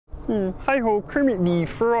Hi-ho, Kermit the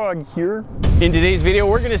Frog here. In today's video,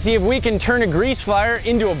 we're gonna see if we can turn a grease fire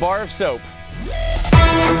into a bar of soap.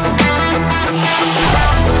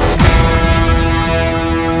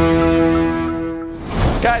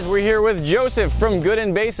 Guys, we're here with Joseph from Good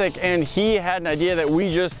and Basic, and he had an idea that we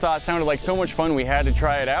just thought sounded like so much fun we had to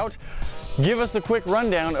try it out. Give us the quick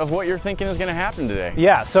rundown of what you're thinking is going to happen today.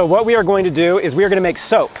 Yeah, so what we are going to do is we are going to make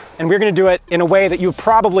soap, and we're going to do it in a way that you've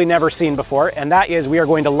probably never seen before, and that is we are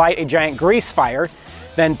going to light a giant grease fire,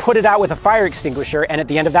 then put it out with a fire extinguisher, and at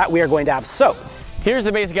the end of that we are going to have soap. Here's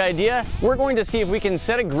the basic idea. We're going to see if we can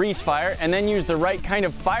set a grease fire and then use the right kind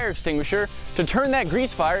of fire extinguisher to turn that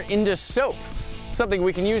grease fire into soap, something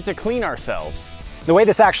we can use to clean ourselves. The way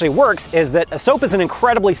this actually works is that a soap is an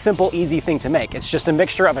incredibly simple, easy thing to make. It's just a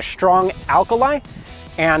mixture of a strong alkali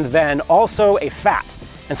and then also a fat.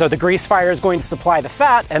 And so the grease fire is going to supply the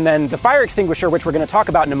fat, and then the fire extinguisher, which we're going to talk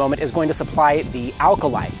about in a moment, is going to supply the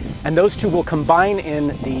alkali. And those two will combine in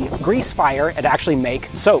the grease fire and actually make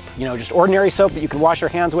soap. You know, just ordinary soap that you can wash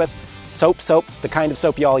your hands with. Soap, the kind of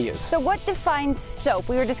soap you all use. So what defines soap?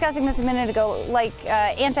 We were discussing this a minute ago, like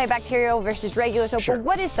antibacterial versus regular soap. Sure. But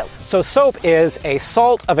what is soap? So soap is a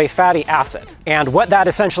salt of a fatty acid. And what that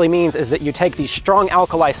essentially means is that you take these strong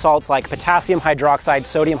alkali salts like potassium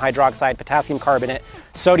hydroxide, potassium carbonate,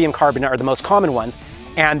 sodium carbonate are the most common ones,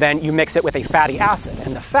 and then you mix it with a fatty acid,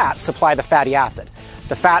 and the fats supply the fatty acid.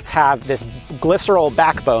 The fats have this glycerol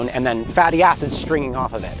backbone and then fatty acids stringing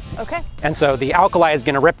off of it. Okay. And so the alkali is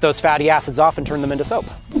going to rip those fatty acids off and turn them into soap.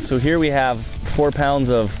 So here we have 4 pounds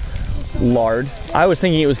of lard. I was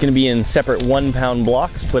thinking it was going to be in separate 1 pound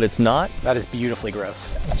blocks, but it's not. That is beautifully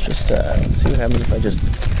gross. Let's just let's see what happens if I just...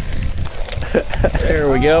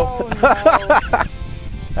 There we go. Oh, no.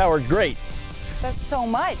 That worked great. That's so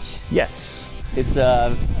much. Yes. It's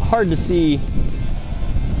hard to see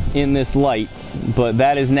in this light, but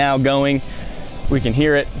that is now going. We can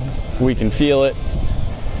hear it, we can feel it.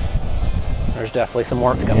 There's definitely some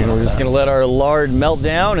more coming. And we're just gonna let our lard melt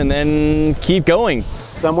down and then keep going.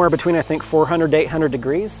 Somewhere between, I think, 400 to 800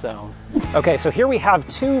 degrees, so. Okay, so here we have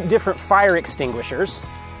 2 different fire extinguishers.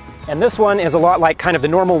 And this one is a lot like kind of the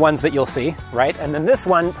normal ones that you'll see, right? And then this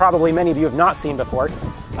one, probably many of you have not seen before.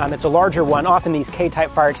 It's a larger one. Often these K-type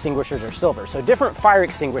fire extinguishers are silver. So different fire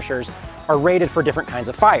extinguishers are rated for different kinds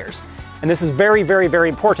of fires. And this is very, very, very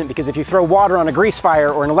important because if you throw water on a grease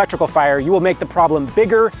fire or an electrical fire, you will make the problem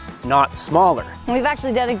bigger, not smaller. And we've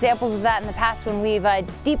actually done examples of that in the past when we've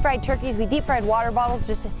deep fried turkeys. We deep fried water bottles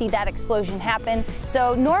just to see that explosion happen.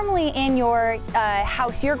 So normally in your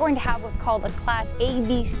house, you're going to have what's called a class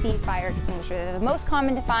ABC fire extinguisher. They're the most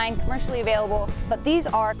common to find, commercially available, but these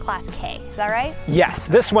are class K. Is that right? Yes,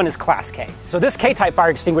 this one is class K. So this K-type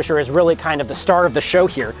fire extinguisher is really kind of the star of the show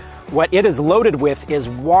here. What it is loaded with is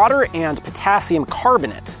water and potassium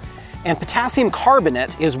carbonate. And potassium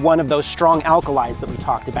carbonate is one of those strong alkalis that we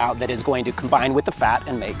talked about that is going to combine with the fat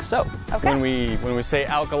and make soap. Okay. When we say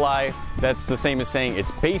alkali, that's the same as saying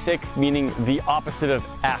it's basic, meaning the opposite of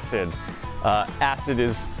acid. Acid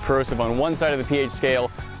is corrosive on one side of the pH scale,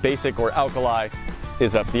 basic or alkali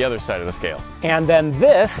is up the other side of the scale. And then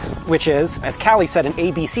this, which is, as Callie said, an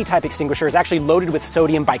ABC type extinguisher, is actually loaded with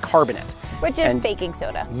sodium bicarbonate. Which is baking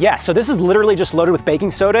soda. Yeah, so this is literally just loaded with baking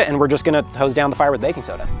soda, and we're just gonna hose down the fire with baking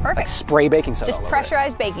soda. Perfect. Like spray baking soda. Just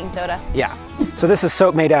pressurized baking soda. Yeah. So this is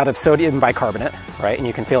soap made out of sodium bicarbonate, right? And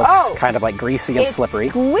you can feel it's kind of like greasy and slippery.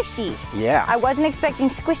 It's squishy. Yeah. I wasn't expecting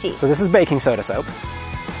squishy. So this is baking soda soap.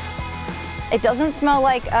 It doesn't smell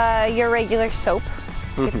like your regular soap.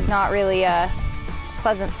 It's not really a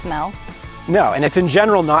pleasant smell. No, and it's in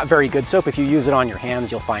general not very good soap. If you use it on your hands,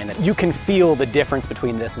 you'll find that you can feel the difference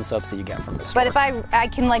between this and soaps that you get from the store. But if I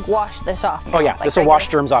can like wash this off now, oh yeah, like this will wash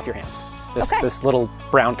germs off your hands. This little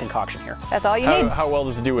brown concoction here. That's all you need. How well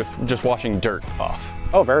does it do with just washing dirt off?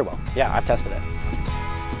 Oh, very well. Yeah, I've tested it.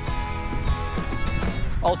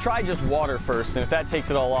 I'll try just water first, and if that takes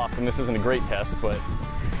it all off, then this isn't a great test, but...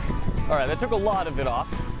 All right, that took a lot of it off,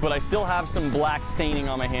 but I still have some black staining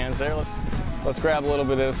on my hands there. Let's grab a little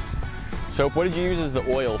bit of this soap. What did you use as the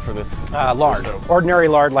oil for this? Lard. Ordinary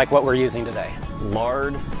lard like what we're using today.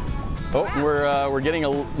 Lard. Oh, we're getting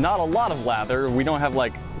not a lot of lather. We don't have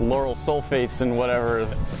like lauryl sulfates and whatever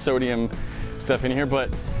sodium stuff in here, but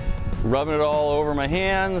rubbing it all over my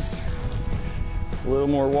hands. A little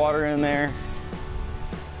more water in there.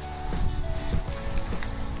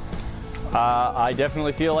 I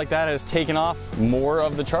definitely feel like that has taken off more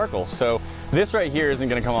of the charcoal. So this right here isn't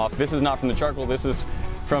going to come off. This is not from the charcoal. This is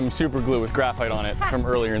from super glue with graphite on it from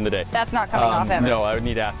earlier in the day. That's not coming off ever. No, I would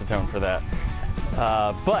need acetone for that.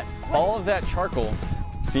 But all of that charcoal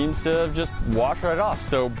seems to just wash right off.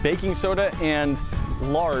 So baking soda and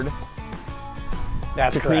lard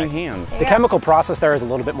That's to correct. clean hands. The chemical process there is a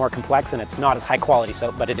little bit more complex and it's not as high quality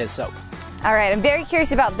soap, but it is soap. All right, I'm very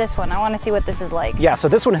curious about this one. I want to see what this is like. Yeah, so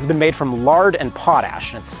this one has been made from lard and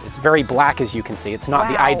potash. It's very black, as you can see. It's not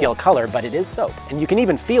the ideal color, but it is soap. And you can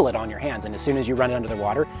even feel it on your hands. And as soon as you run it under the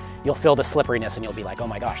water, you'll feel the slipperiness and you'll be like, oh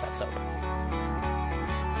my gosh, that's soap.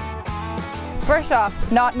 First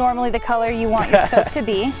off, not normally the color you want your soap to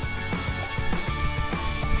be.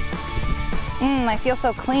 I feel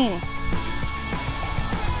so clean.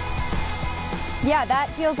 Yeah, that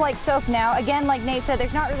feels like soap now. Again, like Nate said,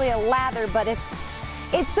 there's not really a lather, but it's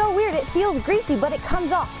so weird. It feels greasy, but it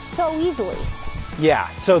comes off so easily. Yeah,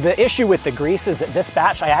 so the issue with the grease is that this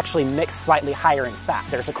batch I actually mix slightly higher in fat.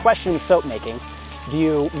 There's a question in soap making. Do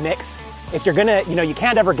you mix, if you're gonna, you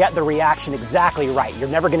can't ever get the reaction exactly right. You're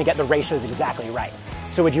never gonna get the ratios exactly right.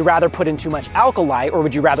 So would you rather put in too much alkali or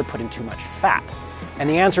would you rather put in too much fat? And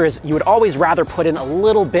the answer is you would always rather put in a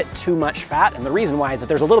little bit too much fat. And the reason why is that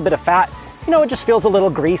there's a little bit of fat, it just feels a little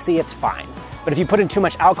greasy, it's fine. But if you put in too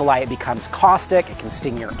much alkali, it becomes caustic, it can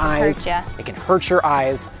sting your eyes, it can hurt your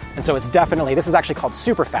eyes. And so it's definitely, this is actually called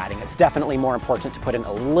super fatting. It's definitely more important to put in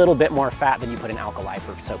a little bit more fat than you put in alkali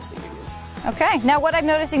for soaps that you use. Okay, now what I'm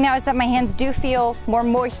noticing now is that my hands do feel more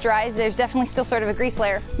moisturized. There's definitely still sort of a grease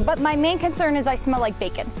layer, but my main concern is I smell like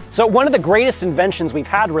bacon. So one of the greatest inventions we've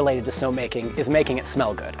had related to soap making is making it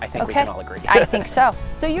smell good. I think we can all agree. I think so.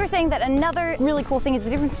 So you were saying that another really cool thing is the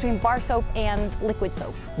difference between bar soap and liquid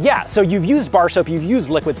soap. Yeah, so you've used bar soap, you've used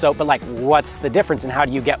liquid soap, but like what's the difference and how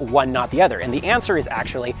do you get one, not the other? And the answer is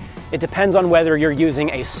actually, it depends on whether you're using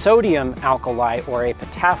a sodium alkali or a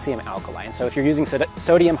potassium alkali. And so if you're using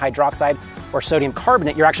sodium hydroxide or sodium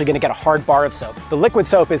carbonate, you're actually going to get a hard bar of soap. The liquid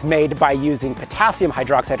soap is made by using potassium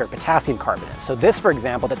hydroxide or potassium carbonate. So this, for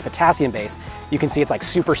example, that's potassium based, you can see it's like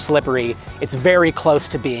super slippery. It's very close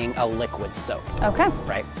to being a liquid soap. Okay.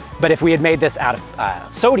 Right? But if we had made this out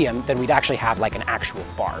of sodium, then we'd actually have like an actual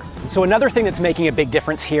bar. So another thing that's making a big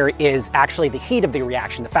difference here is actually the heat of the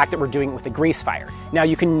reaction, the fact that we're doing it with a grease fire. Now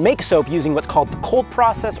you can make soap using what's called the cold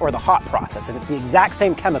process or the hot process, and it's the exact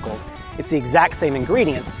same chemicals, it's the exact same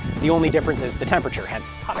ingredients. The only difference is the temperature,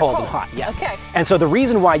 hence cold and hot, yes. Okay. And so the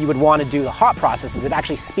reason why you would want to do the hot process is it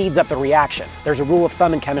actually speeds up the reaction. There's a rule of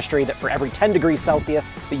thumb in chemistry that for every 10 degrees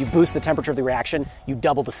Celsius that you boost the temperature of the reaction, you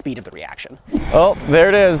double the speed of the reaction. Oh, there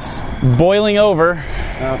it is, boiling over.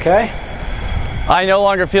 Okay. I no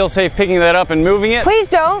longer feel safe picking that up and moving it. Please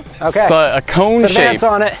don't. Okay. It's a cone shape. Advance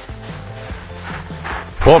on it.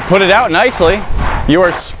 Well, put it out nicely. You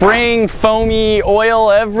are spraying foamy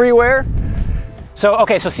oil everywhere. So,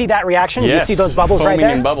 okay, so see that reaction? Yes, Do you see those bubbles right there?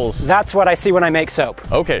 foaming and bubbles. That's what I see when I make soap.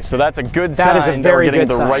 Okay, so that's a good That sign is a that very we're getting good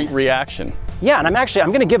the sign. right reaction. Yeah, and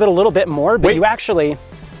I'm gonna give it a little bit more, but Wait. you actually...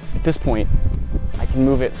 At this point, I can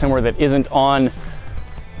move it somewhere that isn't on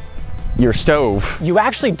your stove. You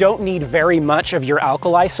actually don't need very much of your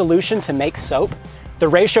alkali solution to make soap. The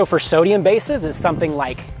ratio for sodium bases is something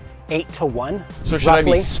like 8 to 1, So should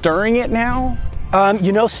roughly. I be stirring it now?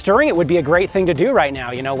 Stirring it would be a great thing to do right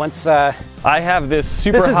now. Once I have this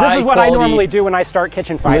super this is high what I quality, normally do when I start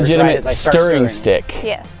kitchen fires. legitimate right, is I start stirring stick.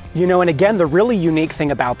 Yes. And again, the really unique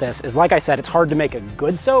thing about this is, like I said, it's hard to make a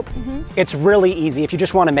good soap. It's really easy. If you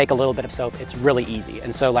just want to make a little bit of soap, it's really easy.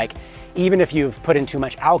 And so, like, even if you've put in too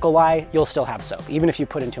much alkali, you'll still have soap. Even if you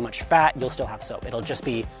put in too much fat, you'll still have soap. It'll just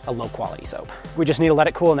be a low quality soap. We just need to let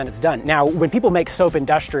it cool and then it's done. Now, when people make soap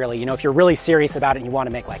industrially, if you're really serious about it and you want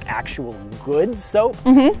to make like actual good soap,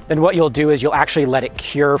 then what you'll do is you'll actually let it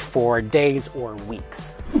cure for days or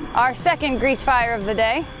weeks. Our second grease fire of the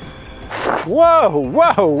day. Whoa,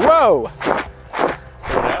 whoa, whoa.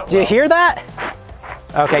 Do you hear that?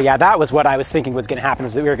 Okay, yeah, that was what I was thinking was gonna happen,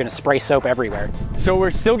 was that we were gonna spray soap everywhere. So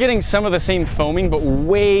we're still getting some of the same foaming, but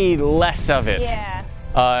way less of it. Yeah.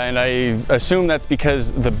 And I assume that's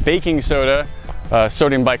because the baking soda,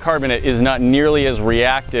 sodium bicarbonate, is not nearly as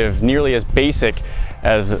reactive, nearly as basic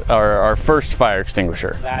as our first fire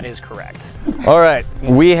extinguisher. That is correct. All right,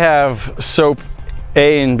 we have soap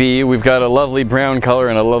A and B. We've got a lovely brown color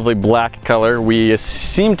and a lovely black color. We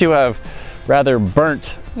seem to have rather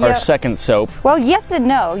burnt our second soap. Well, yes and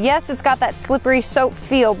no. Yes, it's got that slippery soap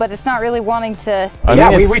feel, but it's not really wanting to... I yeah,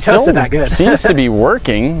 mean, we still toasted that good. seems to be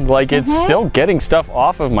working. Like, it's still getting stuff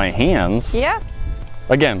off of my hands. Yeah.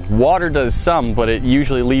 Again, water does some, but it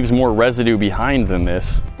usually leaves more residue behind than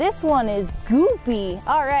this. This one is goopy.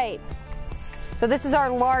 All right. So this is our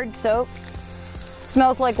lard soap.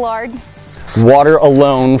 Smells like lard. Water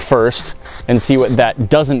alone first and see what that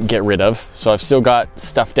doesn't get rid of. So I've still got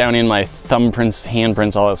stuff down in my thumbprints,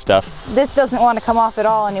 handprints, all that stuff. This doesn't want to come off at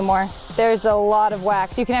all anymore. There's a lot of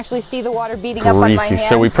wax. You can actually see the water beating up on my hand.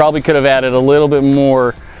 So we probably could have added a little bit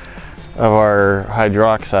more of our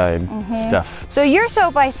hydroxide stuff. So your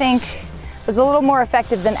soap, I think, was a little more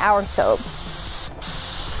effective than our soap.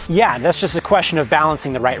 Yeah, that's just a question of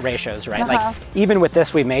balancing the right ratios, right? Like even with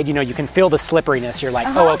this we made, you know, you can feel the slipperiness. You're like,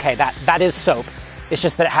 oh, okay, that is soap. It's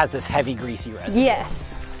just that it has this heavy, greasy residue.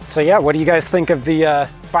 Yes. So yeah, what do you guys think of the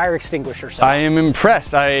fire extinguisher soap? I am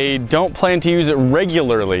impressed. I don't plan to use it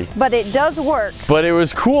regularly. But it does work. But it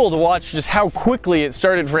was cool to watch just how quickly it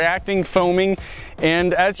started reacting, foaming,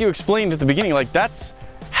 and as you explained at the beginning, like that's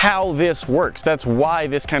how this works. That's why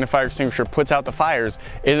this kind of fire extinguisher puts out the fires,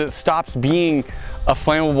 is it stops being a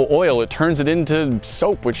flammable oil. It turns it into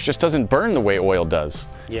soap, which just doesn't burn the way oil does.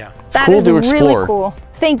 Yeah. It's cool to explore. Really cool.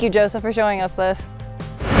 Thank you, Joseph, for showing us this.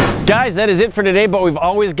 Guys, that is it for today, but we've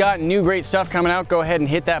always got new great stuff coming out. Go ahead and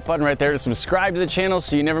hit that button right there to subscribe to the channel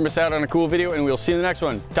so you never miss out on a cool video, and we'll see you in the next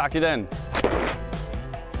one. Talk to you then.